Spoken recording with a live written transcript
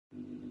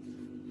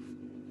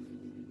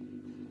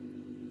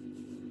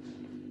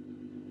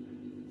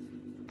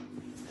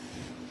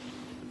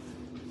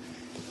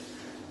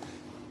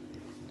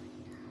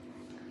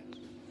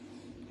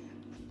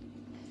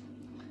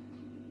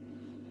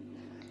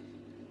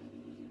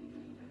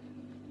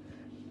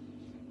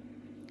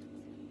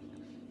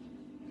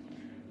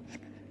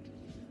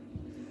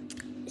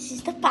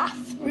is the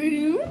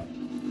bathroom.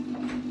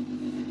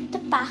 The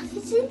bath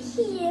is in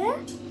here.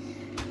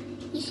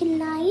 You can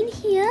lie in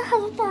here,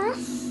 have a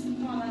bath.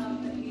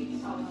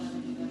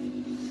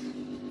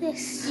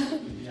 This,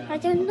 I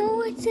don't know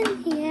what's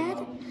in here.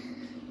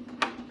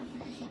 I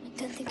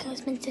don't think I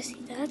was meant to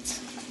see that.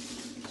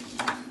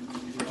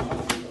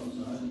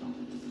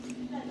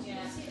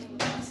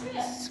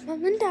 This is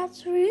Mum and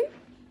Dad's room.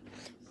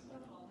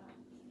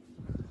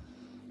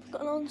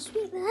 Got an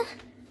ensuite there.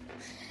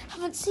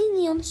 Haven't seen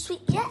the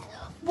ensuite yet.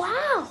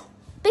 Wow,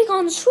 big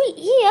ensuite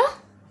here.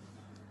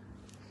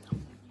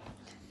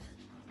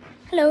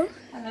 Hello.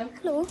 Hello.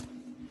 Hello.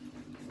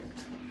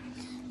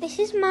 This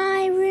is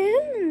my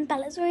room and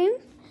Bella's room.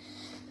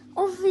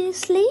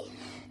 Obviously,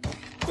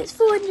 it's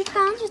 £400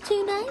 for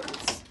 2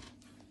 nights.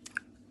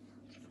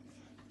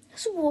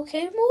 It's a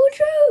walk-in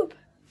wardrobe.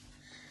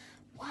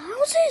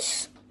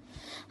 Wowzers.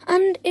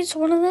 And it's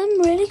one of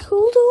them really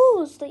cool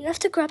doors that you have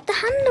to grab the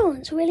handle.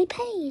 It's really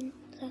pain.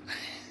 So,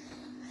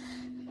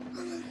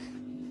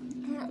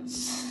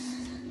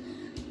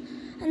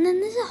 and then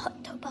there's a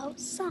hot tub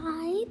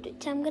outside,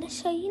 which I'm going to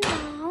show you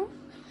now.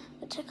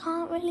 Which I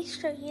can't really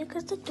show you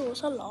because the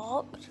doors are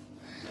locked.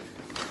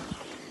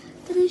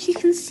 Don't know if you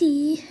can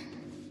see.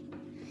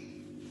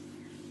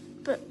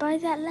 But by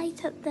that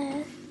light up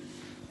there,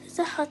 there's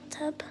a hot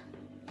tub.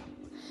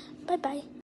 Bye-bye.